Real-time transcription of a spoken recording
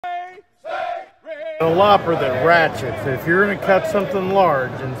A lopper that ratchets. If you're going to cut something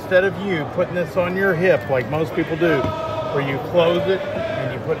large, instead of you putting this on your hip like most people do, where you close it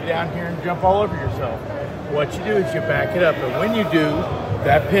and you put it down here and jump all over yourself, what you do is you back it up. And when you do,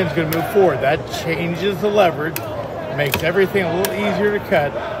 that pin's going to move forward. That changes the leverage, makes everything a little easier to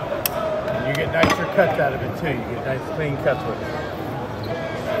cut, and you get nicer cuts out of it too. You get nice clean cuts with it.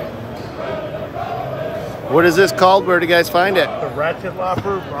 What is this called? Where do you guys find it? The Ratchet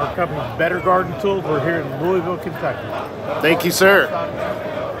Lopper, our company's Better Garden Tools. We're here in Louisville, Kentucky. Thank you, sir.